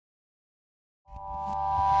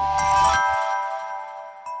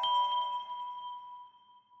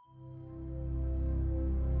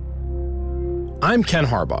I'm Ken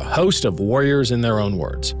Harbaugh, host of Warriors in Their Own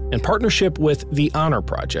Words. In partnership with The Honor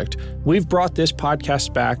Project, we've brought this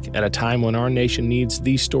podcast back at a time when our nation needs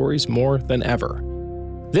these stories more than ever.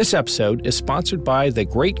 This episode is sponsored by the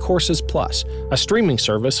Great Courses Plus, a streaming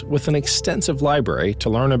service with an extensive library to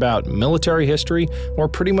learn about military history or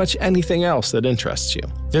pretty much anything else that interests you.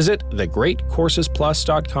 Visit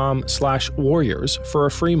thegreatcoursesplus.com/warriors for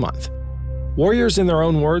a free month. Warriors in Their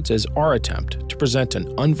Own Words is our attempt to present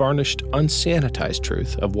an unvarnished, unsanitized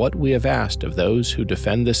truth of what we have asked of those who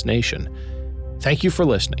defend this nation. Thank you for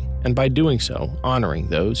listening, and by doing so, honoring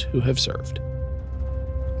those who have served.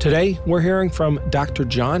 Today, we're hearing from Dr.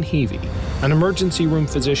 John Heavey, an emergency room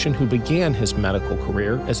physician who began his medical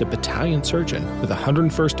career as a battalion surgeon with the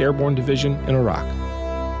 101st Airborne Division in Iraq.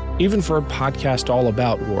 Even for a podcast all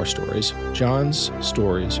about war stories, John's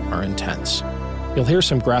stories are intense. You'll hear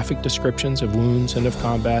some graphic descriptions of wounds and of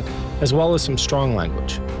combat, as well as some strong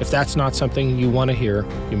language. If that's not something you want to hear,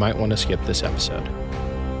 you might want to skip this episode.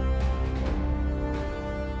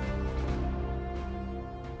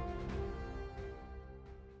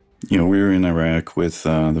 We were in Iraq with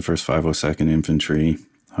the 1st 502nd Infantry,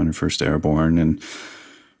 101st Airborne, and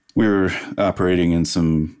we were operating in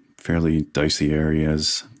some fairly dicey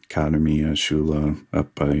areas, Kadamia, Shula,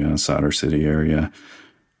 up by Sadr City area.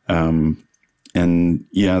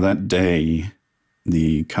 That day,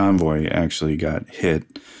 the convoy actually got hit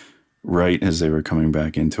right as they were coming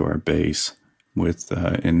back into our base with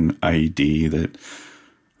an IED that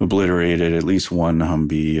obliterated at least one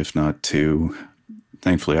Humvee, if not two.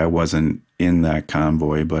 Thankfully, I wasn't in that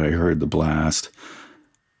convoy, but I heard the blast.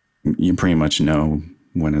 You pretty much know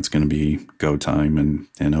when it's going to be go time and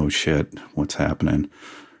oh shit, what's happening.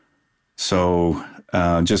 So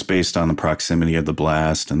just based on the proximity of the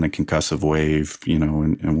blast and the concussive wave,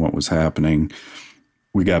 and what was happening,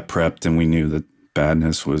 we got prepped and we knew that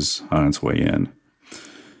badness was on its way in.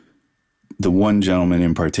 The one gentleman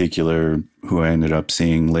in particular who I ended up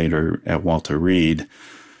seeing later at Walter Reed,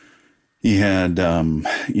 he had,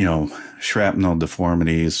 shrapnel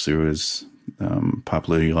deformities through his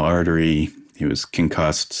popliteal artery. He was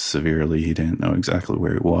concussed severely. He didn't know exactly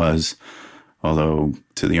where he was. Although,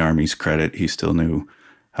 to the Army's credit, he still knew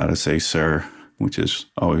how to say sir, which is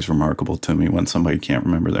always remarkable to me when somebody can't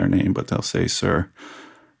remember their name, but they'll say sir.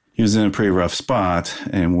 He was in a pretty rough spot,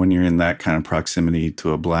 and when you're in that kind of proximity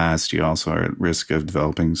to a blast, you also are at risk of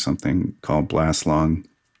developing something called blast lung,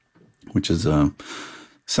 which is a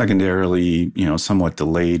secondarily, somewhat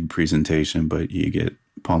delayed presentation, but you get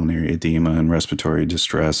pulmonary edema and respiratory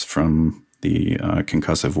distress from the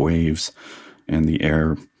concussive waves and the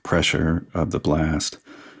air pressure of the blast.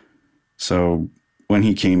 So when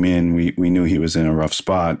he came in, we knew he was in a rough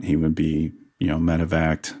spot. He would be,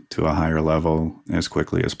 medevaced to a higher level as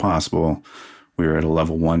quickly as possible. We were at a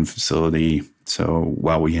level 1 facility. So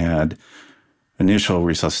while we had initial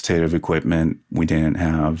resuscitative equipment, we didn't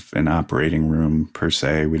have an operating room per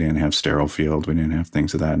se. We didn't have sterile field. We didn't have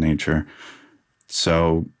things of that nature.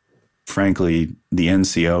 So frankly, the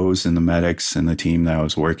NCOs and the medics and the team that I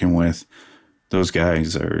was working with, those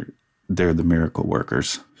guys they're the miracle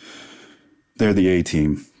workers. They're the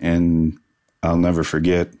A-team. And I'll never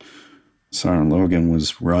forget, Sergeant Logan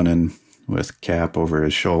was running with cap over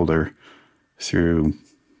his shoulder through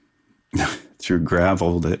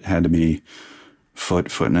gravel that had to be foot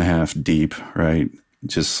and a half deep, right?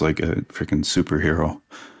 Just like a freaking superhero.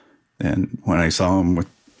 And when I saw him with,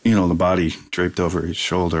 the body draped over his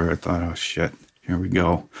shoulder, I thought, oh shit, here we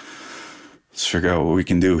go. Let's figure out what we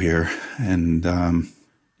can do here. And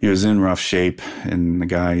he was in rough shape, and the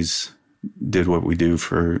guys did what we do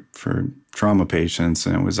for trauma patients,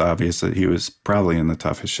 and it was obvious that he was probably in the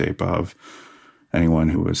toughest shape of anyone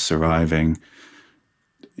who was surviving.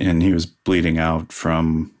 And he was bleeding out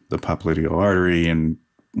from the popliteal artery and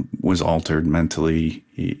was altered mentally.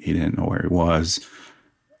 He didn't know where he was.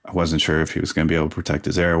 I wasn't sure if he was going to be able to protect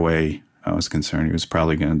his airway. I was concerned he was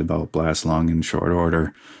probably going to develop blast lung in short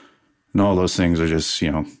order. And all those things are just,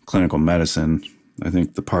 clinical medicine. I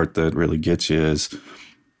think the part that really gets you is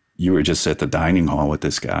you were just at the dining hall with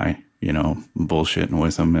this guy, bullshitting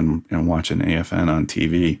with him and watching AFN on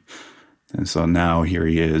TV. And so now here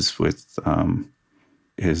he is with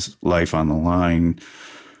his life on the line.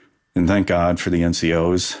 And thank God for the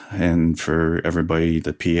NCOs and for everybody,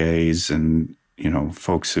 the PAs and,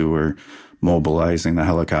 folks who were mobilizing the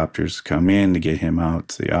helicopters to come in to get him out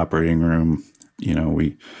to the operating room.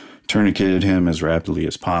 We tourniqueted him as rapidly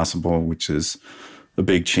as possible, which is a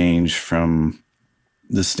big change from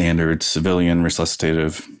the standard civilian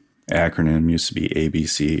resuscitative acronym used to be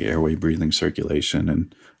ABC, airway, breathing, circulation,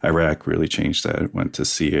 and Iraq really changed that. It went to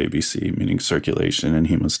CABC, meaning circulation and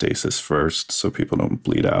hemostasis first, so people don't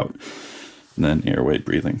bleed out, and then airway,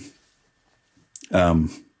 breathing.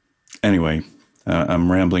 Anyway,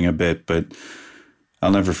 I'm rambling a bit, but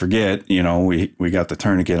I'll never forget, we got the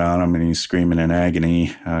tourniquet on him and he's screaming in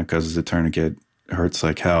agony because the tourniquet hurts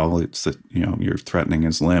like hell. It's that, you're threatening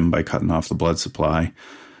his limb by cutting off the blood supply.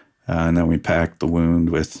 And then we packed the wound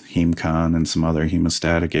with HemCon and some other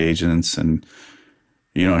hemostatic agents, and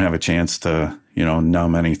you don't have a chance to,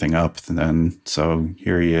 numb anything up then. So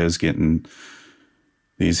here he is getting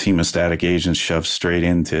these hemostatic agents shoved straight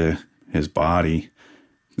into his body,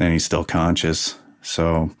 and he's still conscious.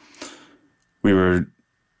 So we were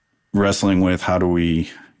wrestling with how do we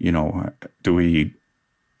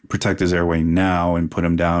protect his airway now and put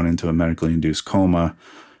him down into a medically induced coma,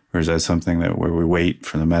 or is that something where we wait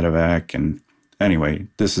for the medevac? And anyway,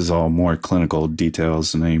 this is all more clinical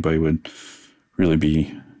details than anybody would really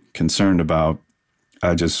be concerned about.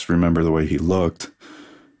 I just remember the way he looked,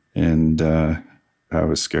 and I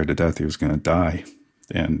was scared to death he was going to die,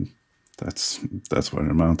 and that's what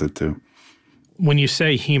it amounted to. When you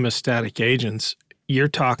say hemostatic agents, you're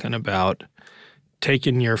talking about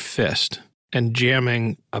taking your fist and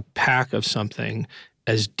jamming a pack of something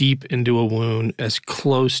as deep into a wound, as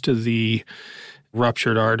close to the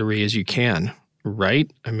ruptured artery as you can, right?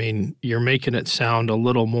 I mean, you're making it sound a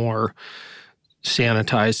little more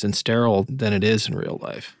sanitized and sterile than it is in real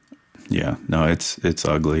life. Yeah, no, it's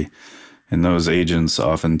ugly. And those agents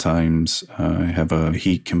oftentimes have a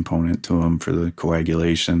heat component to them for the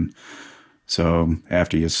coagulation. So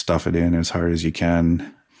after you stuff it in as hard as you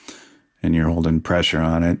can and you're holding pressure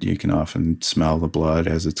on it, you can often smell the blood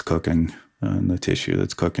as it's cooking and the tissue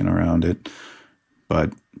that's cooking around it.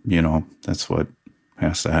 But, that's what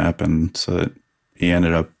has to happen. So that he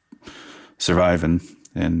ended up surviving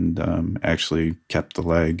and actually kept the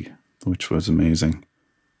leg, which was amazing.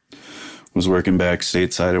 Was working back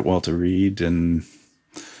stateside at Walter Reed and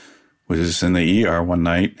was in the ER one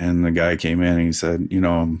night, and the guy came in and he said,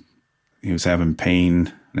 he was having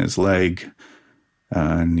pain in his leg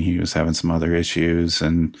and he was having some other issues,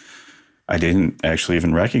 and I didn't actually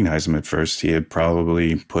even recognize him at first. He had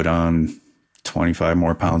probably put on 25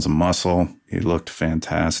 more pounds of muscle. He looked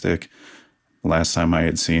fantastic. Last time I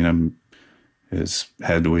had seen him, his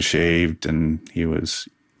head was shaved and he was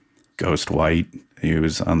ghost white. He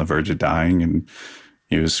was on the verge of dying and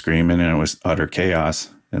he was screaming, and it was utter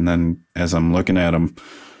chaos. And then as I'm looking at him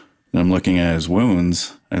and I'm looking at his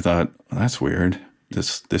wounds, I thought, well, that's weird.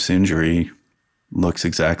 This injury looks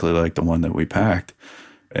exactly like the one that we packed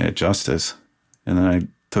at Justice. And then I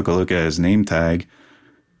took a look at his name tag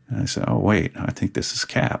and I said, oh, wait, I think this is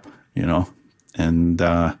Cap, And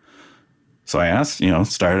so I asked,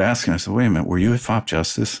 started asking. I said, wait a minute, were you at FOP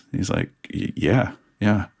Justice? He's like, yeah.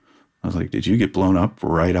 I was like, did you get blown up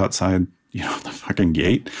right outside, the fucking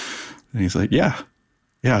gate? And he's like, yeah,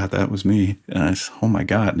 that was me. And I said, oh my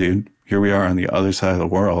God, dude, here we are on the other side of the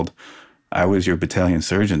world. I was your battalion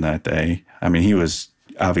surgeon that day. I mean, he was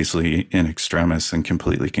obviously in extremis and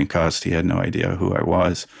completely concussed. He had no idea who I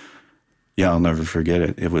was. Yeah, I'll never forget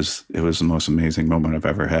it. It was the most amazing moment I've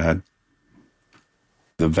ever had.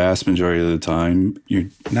 The vast majority of the time, you're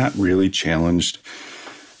not really challenged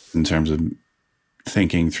in terms of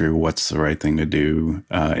thinking through what's the right thing to do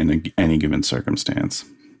in any given circumstance.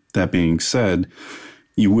 That being said,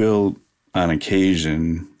 you will, on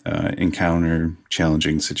occasion, encounter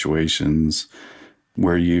challenging situations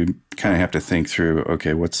where you kind of have to think through,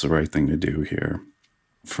 okay, what's the right thing to do here?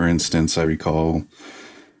 For instance, I recall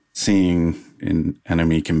seeing an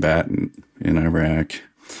enemy combatant in Iraq,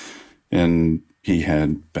 and he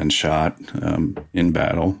had been shot in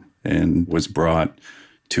battle and was brought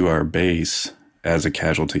to our base as a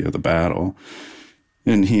casualty of the battle.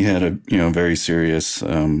 And he had a very serious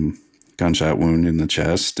gunshot wound in the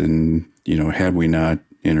chest, and had we not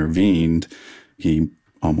intervened, he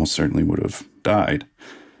almost certainly would have died.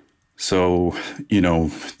 So,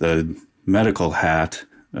 the medical hat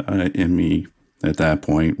in me at that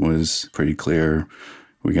point was pretty clear.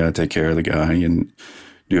 We got to take care of the guy and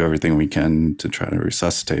do everything we can to try to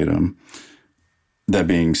resuscitate him. That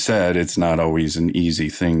being said, it's not always an easy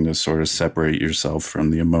thing to sort of separate yourself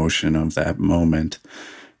from the emotion of that moment,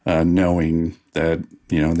 knowing that,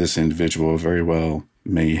 this individual very well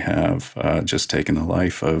may have just taken the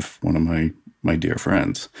life of one of my dear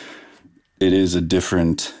friends. It is a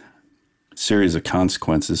different series of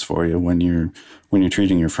consequences for you when you're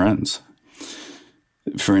treating your friends.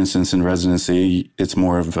 For instance, in residency, it's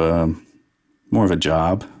more of a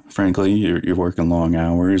job frankly. You're working long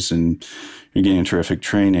hours and you're getting terrific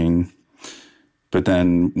training. But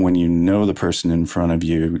then when you know the person in front of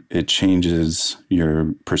you, it changes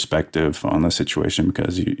your perspective on the situation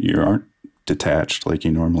because you aren't detached like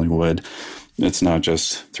you normally would. It's not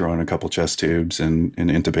just throw in a couple chest tubes and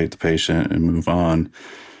intubate the patient and move on.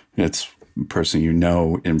 It's a person you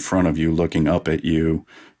know in front of you looking up at you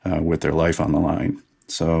with their life on the line.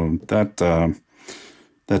 So that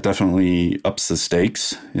definitely ups the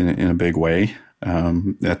stakes in a big way.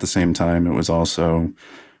 At the same time, it was also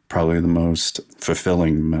probably the most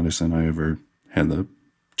fulfilling medicine I ever had the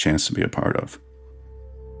chance to be a part of.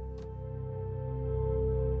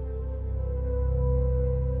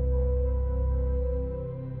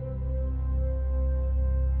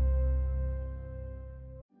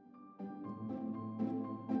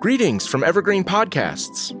 Greetings from Evergreen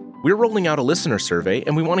Podcasts. We're rolling out a listener survey,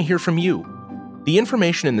 and we want to hear from you. The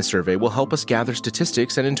information in the survey will help us gather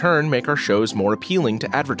statistics and in turn make our shows more appealing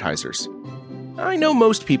to advertisers. I know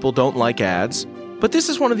most people don't like ads, but this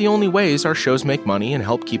is one of the only ways our shows make money and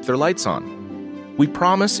help keep their lights on. We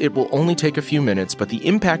promise it will only take a few minutes, but the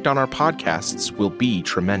impact on our podcasts will be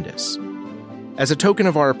tremendous. As a token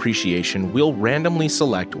of our appreciation, we'll randomly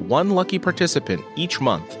select one lucky participant each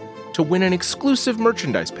month to win an exclusive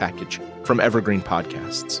merchandise package from Evergreen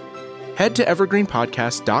Podcasts. Head to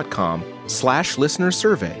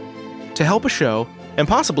evergreenpodcast.com/listenersurvey to help a show and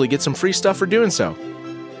possibly get some free stuff for doing so.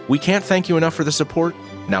 We can't thank you enough for the support.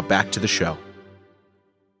 Now back to the show.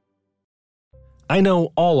 I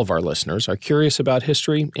know all of our listeners are curious about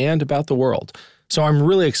history and about the world, so I'm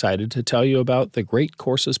really excited to tell you about the Great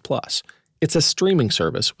Courses Plus. It's a streaming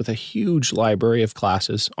service with a huge library of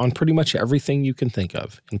classes on pretty much everything you can think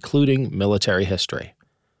of, including military history.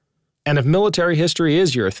 And if military history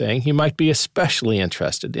is your thing, you might be especially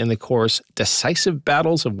interested in the course Decisive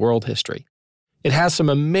Battles of World History. It has some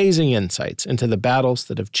amazing insights into the battles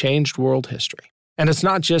that have changed world history. And it's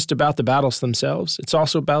not just about the battles themselves, it's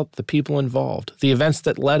also about the people involved, the events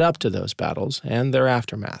that led up to those battles, and their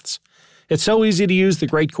aftermaths. It's so easy to use the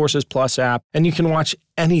Great Courses Plus app, and you can watch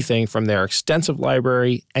anything from their extensive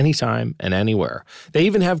library anytime and anywhere. They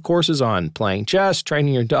even have courses on playing chess,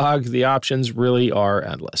 training your dog. The options really are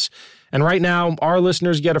endless. And right now, our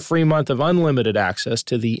listeners get a free month of unlimited access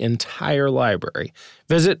to the entire library.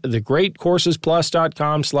 Visit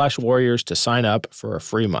thegreatcoursesplus.com/warriors to sign up for a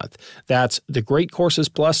free month. That's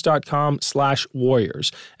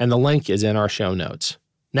thegreatcoursesplus.com/warriors, and the link is in our show notes.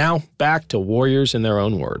 Now, back to warriors in their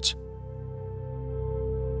own words.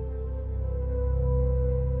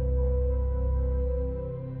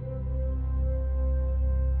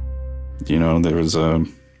 You know, there was a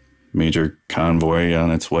major convoy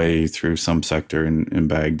on its way through some sector in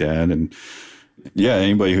Baghdad. And yeah,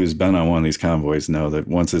 anybody who's been on one of these convoys know that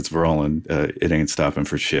once it's rolling, it ain't stopping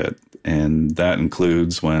for shit. And that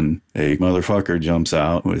includes when a motherfucker jumps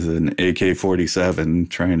out with an AK-47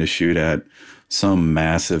 trying to shoot at some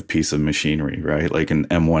massive piece of machinery, right? Like an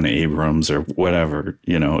M1 Abrams or whatever,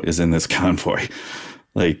 you know, is in this convoy.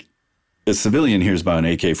 Like, a civilian hears about an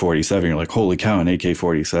AK-47, you're like, holy cow, an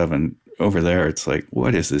AK-47. Over there, it's like,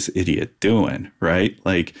 what is this idiot doing, right?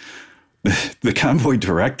 Like, the convoy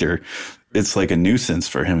director, it's like a nuisance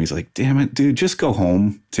for him. He's like, damn it, dude, just go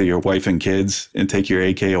home to your wife and kids and take your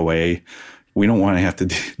AK away. We don't want to have to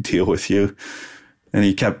deal with you. And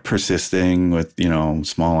he kept persisting with, you know,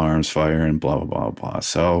 small arms fire and blah, blah, blah, blah.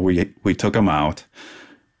 So we took him out.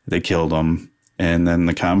 They killed him. And then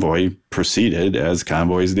the convoy proceeded as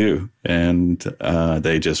convoys do. And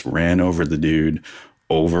they just ran over the dude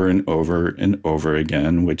over and over and over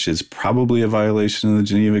again, which is probably a violation of the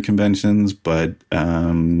Geneva Conventions, but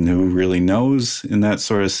who really knows in that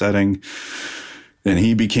sort of setting? And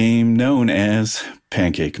he became known as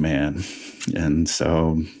Pancake Man. And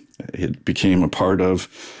so it became a part of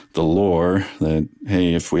the lore that,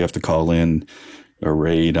 hey, if we have to call in a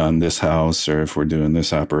raid on this house, or if we're doing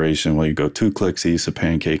this operation, well, you go 2 clicks east of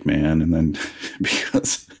Pancake Man. And then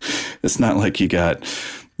because it's not like you got,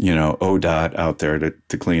 you know, ODOT out there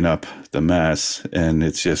to clean up the mess. And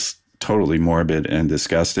it's just totally morbid and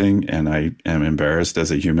disgusting. And I am embarrassed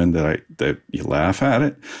as a human that you laugh at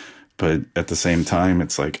it. But at the same time,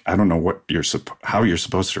 it's like, I don't know how you're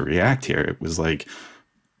supposed to react here. It was like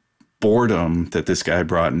boredom that this guy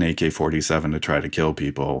brought an AK-47 to try to kill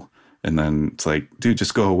people. And then it's like, dude,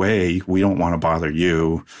 just go away. We don't want to bother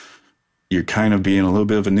you. You're kind of being a little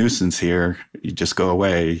bit of a nuisance here. You just go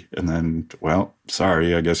away. And then, well,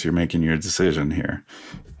 sorry, I guess you're making your decision here.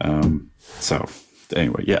 So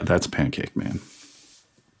anyway, yeah, that's Pancake Man.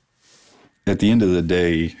 At the end of the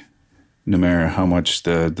day, no matter how much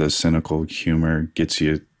the cynical humor gets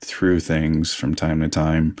you through things from time to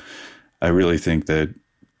time, I really think that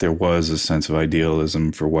there was a sense of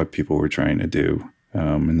idealism for what people were trying to do.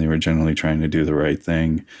 And they were generally trying to do the right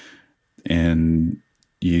thing. And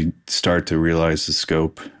you start to realize the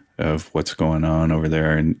scope of what's going on over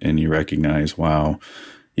there. And you recognize, wow,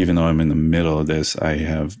 even though I'm in the middle of this, I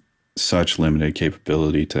have such limited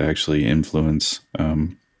capability to actually influence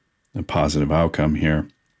a positive outcome here.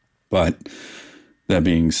 But that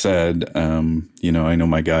being said, I know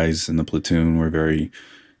my guys in the platoon were very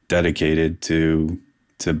dedicated to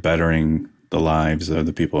bettering the lives of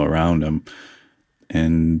the people around them.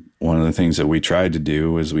 And one of the things that we tried to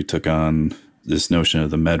do was we took on this notion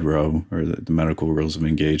of the MEDRO, or the medical rules of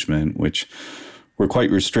engagement, which were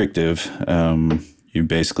quite restrictive. You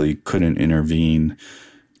basically couldn't intervene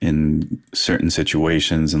in certain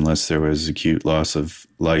situations unless there was acute loss of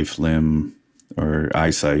life, limb, or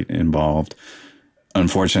eyesight involved.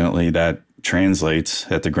 Unfortunately, that translates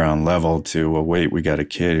at the ground level to, well, wait, we got a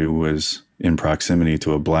kid who was in proximity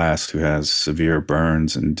to a blast who has severe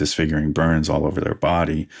burns and disfiguring burns all over their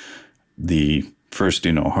body. The first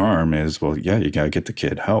do no harm is, well, yeah, you got to get the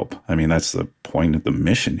kid help. I mean, that's the point of the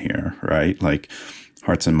mission here, right? Like,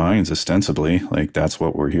 hearts and minds, ostensibly, like, that's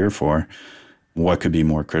what we're here for. What could be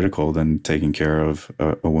more critical than taking care of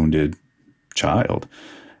a wounded child?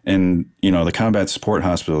 And, the combat support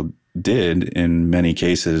hospital did, in many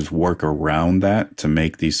cases, work around that to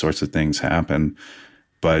make these sorts of things happen.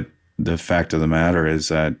 But the fact of the matter is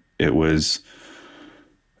that there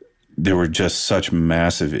were just such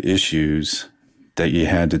massive issues that you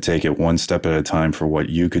had to take it one step at a time for what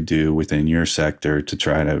you could do within your sector to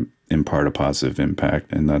try to impart a positive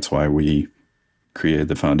impact. And that's why we created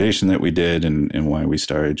the foundation that we did, and why we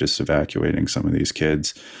started just evacuating some of these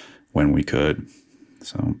kids when we could.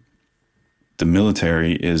 So the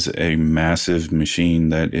military is a massive machine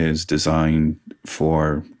that is designed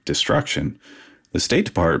for destruction. The State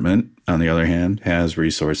Department, on the other hand, has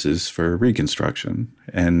resources for reconstruction.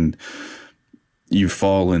 And you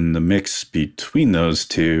fall in the mix between those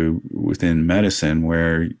two within medicine,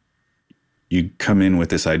 where you come in with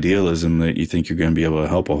this idealism that you think you're going to be able to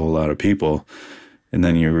help a whole lot of people. And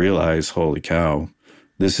then you realize, holy cow,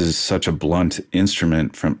 this is such a blunt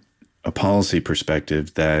instrument from a policy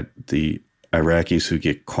perspective that the Iraqis who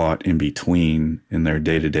get caught in between in their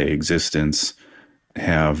day-to-day existence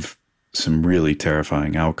have some really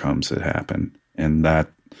terrifying outcomes that happen. And that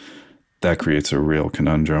creates a real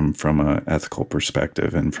conundrum from an ethical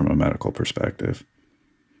perspective and from a medical perspective.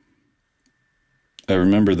 I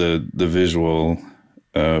remember the visual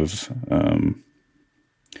of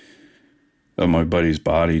my buddy's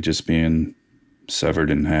body just being severed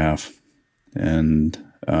in half. And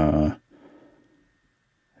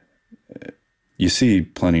you see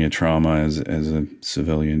plenty of trauma as a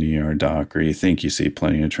civilian ER doc, or you think you see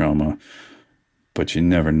plenty of trauma, but you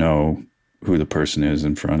never know who the person is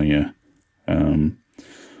in front of you. And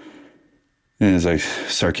as I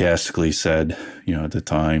sarcastically said, at the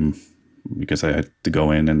time, because I had to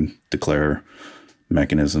go in and declare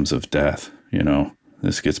mechanisms of death,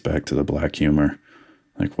 this gets back to the black humor.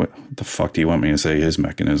 Like, what the fuck do you want me to say his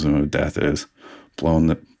mechanism of death is? Blown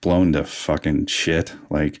to fucking shit.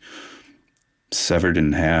 Like, severed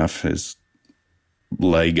in half, his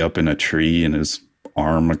leg up in a tree and his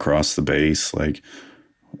arm across the base. Like,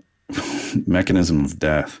 mechanism of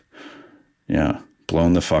death. Yeah,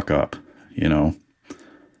 blown the fuck up,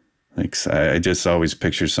 Like, I just always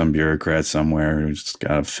picture some bureaucrat somewhere who's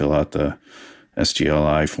got to fill out the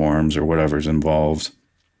SGLI forms or whatever's involved.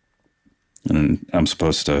 And I'm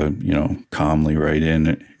supposed to, calmly write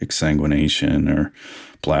in exsanguination or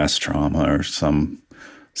blast trauma or some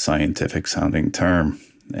scientific sounding term.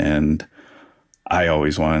 And I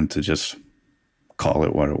always wanted to just call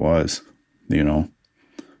it what it was,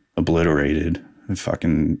 obliterated,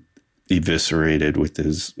 fucking eviscerated with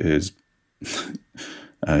his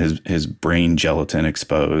brain gelatin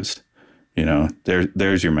exposed.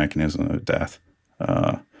 There's your mechanism of death.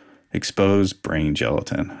 Exposed brain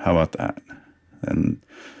gelatin. How about that? And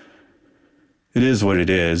it is what it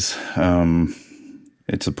is.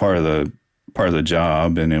 It's a part of the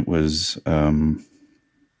job, and it was,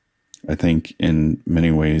 I think, in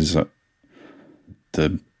many ways,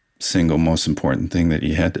 the single most important thing that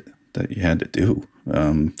you had to do.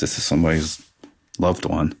 This is somebody's loved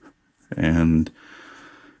one, and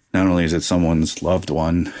not only is it someone's loved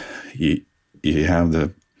one, you have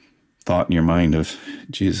the thought in your mind of,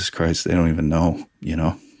 Jesus Christ, they don't even know,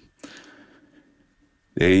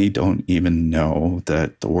 They don't even know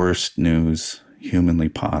that the worst news humanly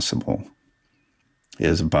possible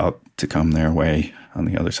is about to come their way on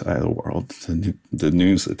the other side of the world, the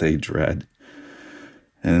news that they dread.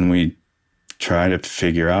 And we try to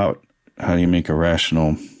figure out, how do you make a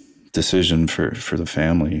rational decision for the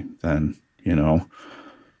family then, you know?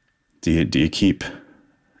 Do you keep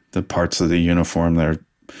the parts of the uniform that are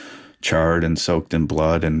charred and soaked in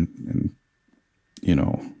blood and you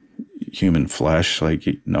know, human flesh? Like,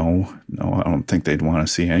 no, I don't think they'd want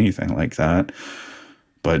to see anything like that.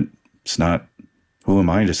 But it's not, who am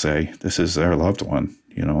I to say? This is their loved one,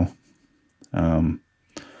 you know?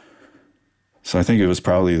 So I think it was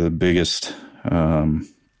probably the biggest, I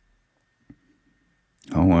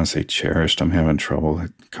don't want to say cherished. I'm having trouble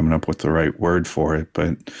coming up with the right word for it,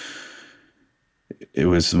 but it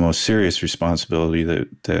was the most serious responsibility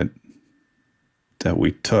that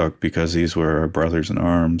we took, because these were our brothers in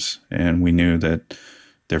arms, and we knew that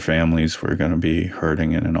their families were going to be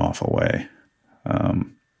hurting in an awful way.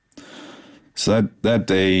 So that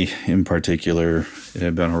day in particular, it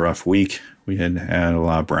had been a rough week. We had a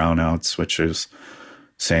lot of brownouts, which is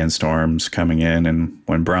sandstorms coming in. And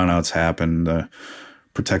when brownouts happen, the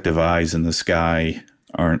protective eyes in the sky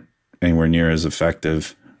aren't anywhere near as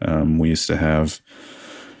effective. We used to have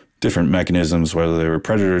different mechanisms, whether they were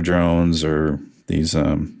Predator drones or these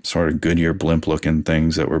sort of Goodyear blimp-looking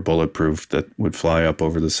things that were bulletproof that would fly up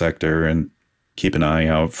over the sector and keep an eye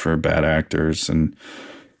out for bad actors. And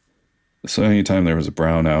so anytime there was a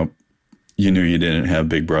brownout, you knew you didn't have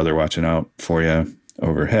Big Brother watching out for you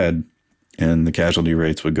overhead, and the casualty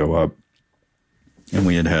rates would go up. And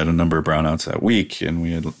we had had a number of brownouts that week, and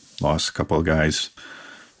we had lost a couple of guys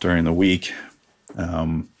during the week.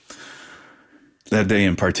 That day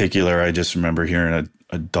in particular, I just remember hearing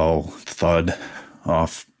a dull thud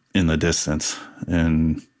off in the distance.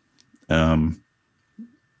 And I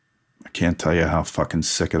can't tell you how fucking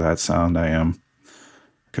sick of that sound I am,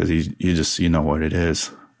 because you know what it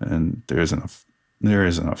is. And there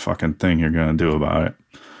isn't a fucking thing you're going to do about it.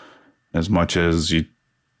 As much as you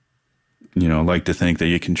like to think that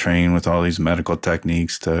you can train with all these medical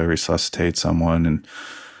techniques to resuscitate someone and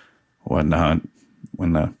whatnot,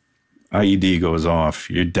 when the IED goes off,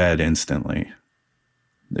 you're dead instantly.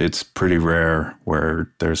 It's pretty rare where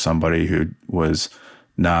there's somebody who was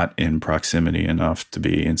not in proximity enough to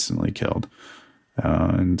be instantly killed.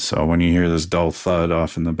 And so when you hear this dull thud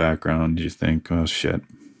off in the background, you think, oh shit,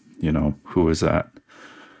 who was that?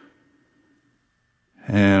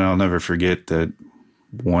 And I'll never forget that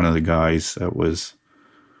one of the guys that was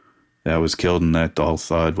killed in that dull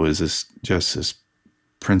thud was this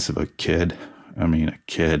prince of a kid. I mean, a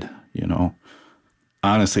kid,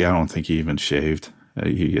 Honestly, I don't think he even shaved.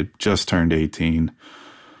 He had just turned 18.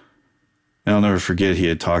 And I'll never forget, he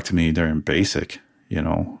had talked to me during basic,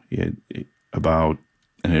 about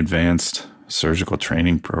an advanced surgical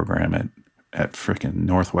training program at frickin'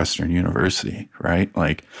 Northwestern University, right?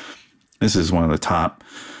 Like, this is one of the top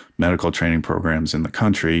medical training programs in the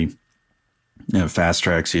country. It fast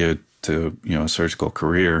tracks you to, a surgical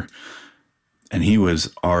career. And he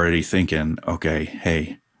was already thinking, okay,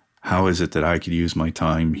 hey, how is it that I could use my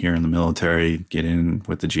time here in the military, get in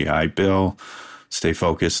with the GI Bill, stay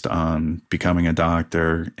focused on becoming a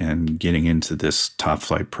doctor and getting into this top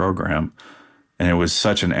flight program? And it was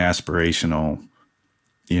such an aspirational,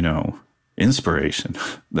 inspiration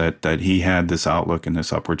that he had this outlook and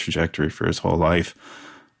this upward trajectory for his whole life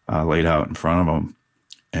laid out in front of him.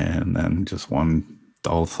 And then just one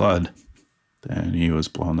dull thud, and he was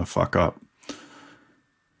blown the fuck up.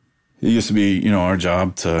 It used to be, our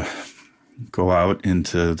job to go out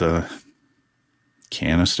into the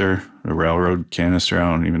canister, the railroad canister. I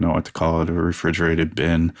don't even know what to call it, a refrigerated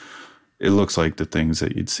bin. It looks like the things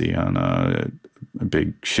that you'd see on a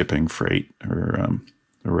big shipping freight or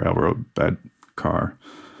a railroad bed car.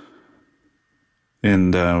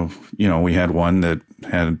 And, we had one that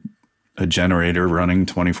had a generator running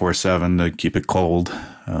 24/7 to keep it cold.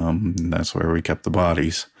 And that's where we kept the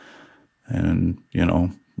bodies. And,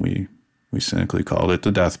 we cynically called it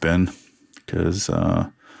the death bin because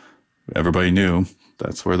everybody knew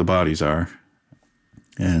that's where the bodies are.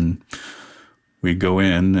 And we'd go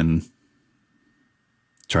in and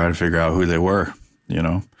try to figure out who they were,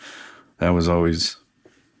 That was always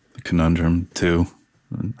the conundrum, too.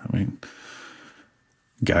 I mean,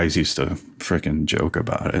 guys used to frickin' joke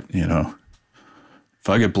about it, If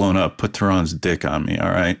I get blown up, put Tehran's dick on me, all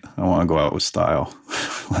right? I want to go out with style.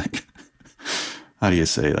 Like, how do you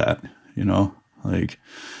say that?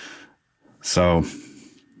 So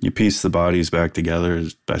you piece the bodies back together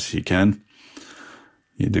as best you can.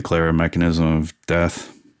 You declare a mechanism of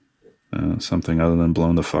death, something other than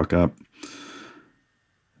blown the fuck up.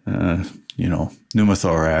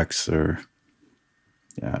 Pneumothorax or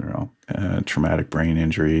I don't know, traumatic brain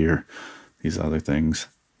injury or these other things.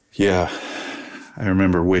 Yeah, I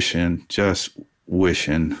remember just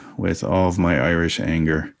wishing with all of my Irish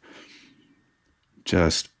anger,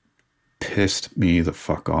 just pissed me the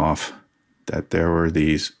fuck off that there were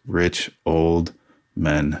these rich old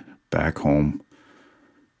men back home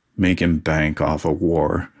making bank off of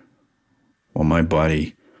war. Well, my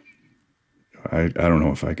buddy, I don't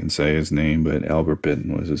know if I can say his name, but Albert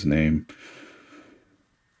Bitten was his name.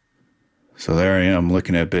 So there I am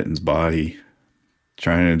looking at Bitten's body,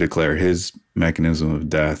 trying to declare his mechanism of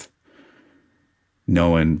death,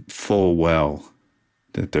 knowing full well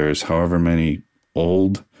that there's however many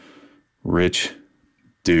old, rich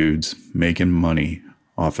dudes making money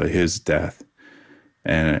off of his death.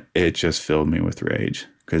 And it just filled me with rage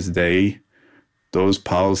because those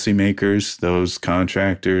policymakers, those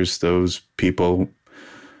contractors, those people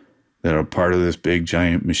that are part of this big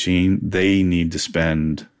giant machine, they need to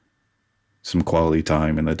spend some quality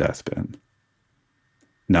time in the death bin.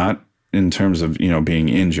 Not in terms of, being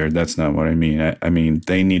injured. That's not what I mean. I mean,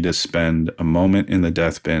 they need to spend a moment in the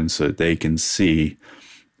death bin so that they can see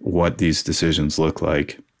what these decisions look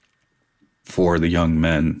like for the young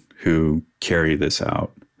men who carry this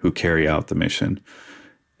out, who carry out the mission,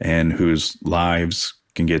 and whose lives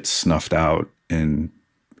can get snuffed out in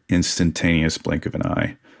instantaneous blink of an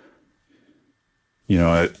eye.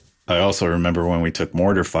 I also remember when we took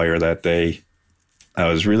mortar fire that day, I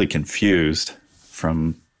was really confused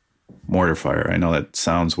from mortar fire. I know that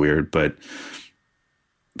sounds weird, but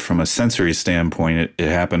from a sensory standpoint, it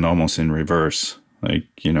happened almost in reverse. Like,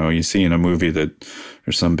 you see in a movie that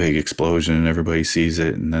there's some big explosion and everybody sees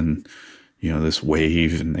it, and then, this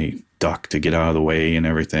wave and they duck to get out of the way and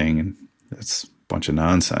everything. And that's a bunch of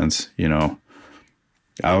nonsense.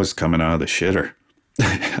 I was coming out of the shitter.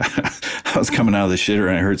 I was coming out of the shitter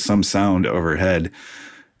and I heard some sound overhead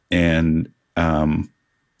and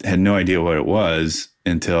had no idea what it was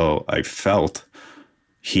until I felt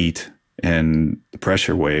heat and the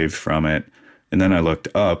pressure wave from it. And then I looked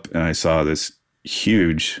up and I saw this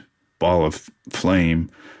huge ball of flame.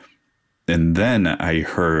 And then I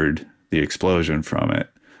heard the explosion from it.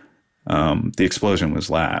 The explosion was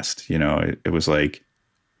last. It was like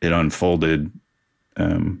it unfolded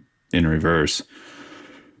in reverse.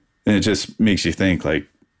 And it just makes you think, like,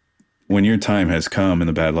 when your time has come in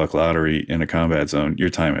the bad luck lottery in a combat zone,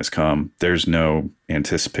 your time has come. There's no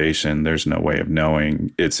anticipation. There's no way of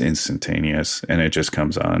knowing. It's instantaneous, and it just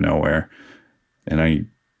comes out of nowhere. And I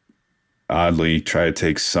oddly try to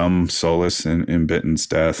take some solace in Bitten's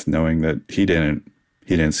death, knowing that he didn't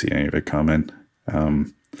see any of it coming.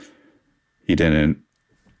 He didn't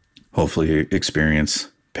hopefully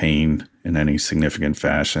experience pain in any significant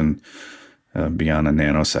fashion. Beyond a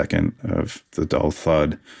nanosecond of the dull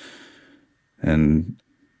thud. And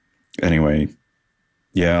anyway,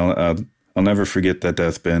 yeah, I'll never forget that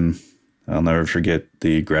death bin. I'll never forget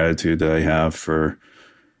the gratitude that I have for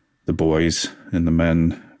the boys and the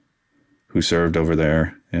men who served over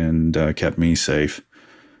there and kept me safe.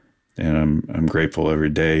 And I'm grateful every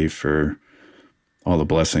day for all the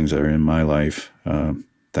blessings that are in my life,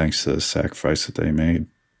 thanks to the sacrifice that they made.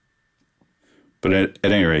 But at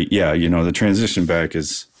any rate, yeah, the transition back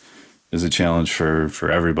is a challenge for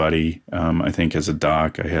everybody. I think as a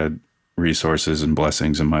doc, I had resources and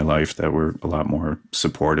blessings in my life that were a lot more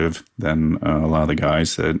supportive than a lot of the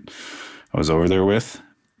guys that I was over there with.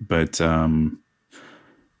 But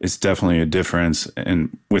it's definitely a difference.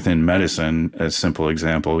 And within medicine, a simple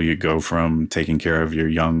example, you go from taking care of your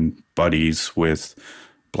young buddies with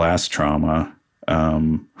blast trauma,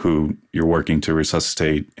 who you're working to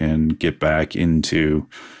resuscitate and get back into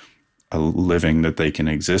a living that they can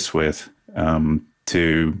exist with,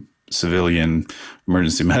 to civilian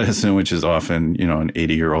emergency medicine, which is often, an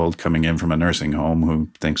 80-year-old coming in from a nursing home who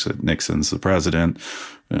thinks that Nixon's the president.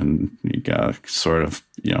 And you got to sort of,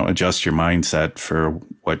 adjust your mindset for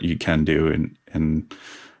what you can do. And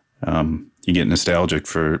you get nostalgic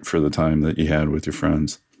for the time that you had with your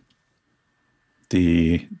friends.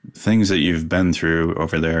 The things that you've been through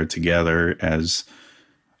over there together as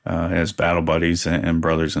battle buddies and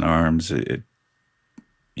brothers in arms,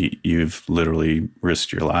 you've literally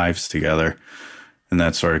risked your lives together. And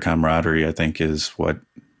that sort of camaraderie, I think, is what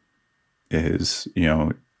is,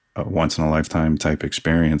 a once in a lifetime type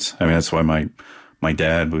experience. I mean, that's why my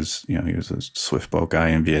dad was, he was a swift boat guy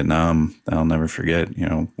in Vietnam. I'll never forget,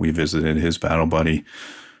 we visited his battle buddy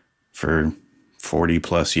for 40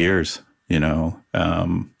 plus years.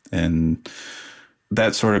 And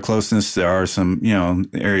that sort of closeness, there are some,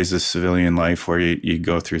 areas of civilian life where you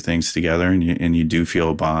go through things together and you do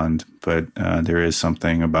feel a bond, but there is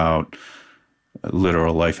something about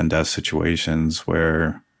literal life and death situations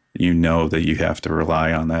where you know that you have to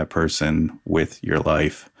rely on that person with your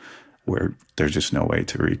life, where there's just no way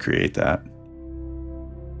to recreate that.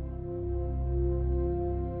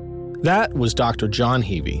 That was Dr. John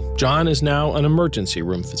Heavey. John is now an emergency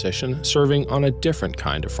room physician serving on a different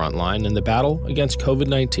kind of front line in the battle against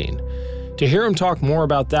COVID-19. To hear him talk more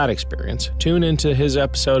about that experience, tune into his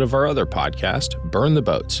episode of our other podcast, Burn the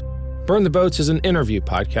Boats. Burn the Boats is an interview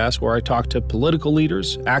podcast where I talk to political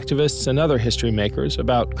leaders, activists, and other history makers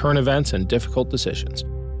about current events and difficult decisions.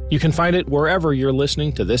 You can find it wherever you're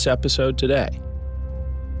listening to this episode today.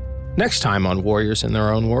 Next time on Warriors in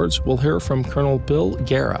Their Own Words, we'll hear from Colonel Bill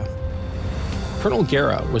Guerra. Colonel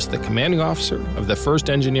Guerra was the commanding officer of the 1st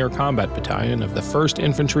Engineer Combat Battalion of the 1st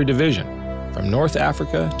Infantry Division, from North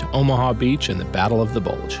Africa to Omaha Beach in the Battle of the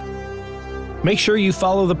Bulge. Make sure you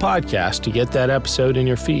follow the podcast to get that episode in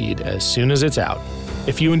your feed as soon as it's out.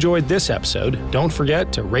 If you enjoyed this episode, don't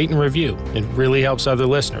forget to rate and review. It really helps other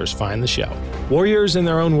listeners find the show. Warriors in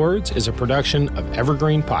Their Own Words is a production of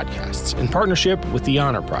Evergreen Podcasts in partnership with the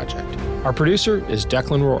Honor Project. Our producer is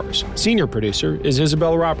Declan Roars. Senior producer is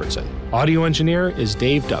Isabel Robertson. Audio engineer is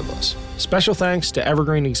Dave Douglas. Special thanks to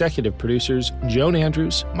Evergreen executive producers Joan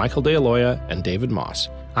Andrews, Michael DeAloia, and David Moss.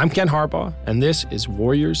 I'm Ken Harbaugh, and this is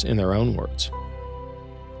Warriors in Their Own Words.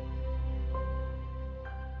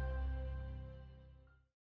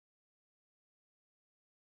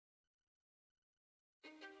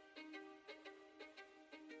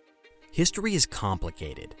 History is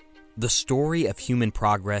complicated. The story of human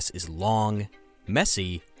progress is long,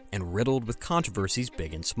 messy, and riddled with controversies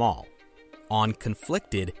big and small. On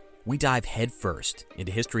Conflicted, we dive headfirst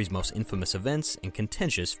into history's most infamous events and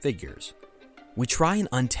contentious figures. We try and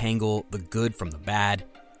untangle the good from the bad,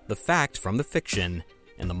 the fact from the fiction,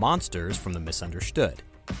 and the monsters from the misunderstood.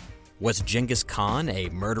 Was Genghis Khan a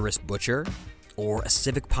murderous butcher or a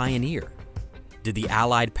civic pioneer? Did the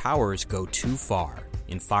Allied powers go too far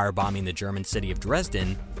in firebombing the German city of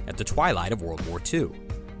Dresden at the twilight of World War II?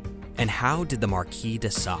 And how did the Marquis de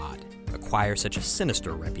Sade acquire such a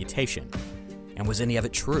sinister reputation? And was any of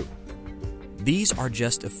it true? These are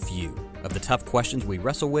just a few of the tough questions we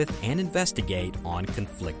wrestle with and investigate on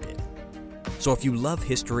Conflicted. So if you love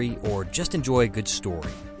history or just enjoy a good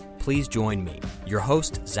story, please join me, your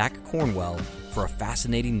host, Zach Cornwell, for a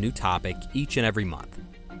fascinating new topic each and every month.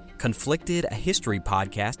 Conflicted, a history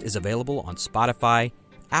podcast, is available on Spotify,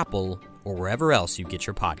 Apple, or wherever else you get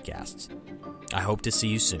your podcasts. I hope to see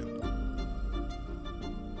you soon.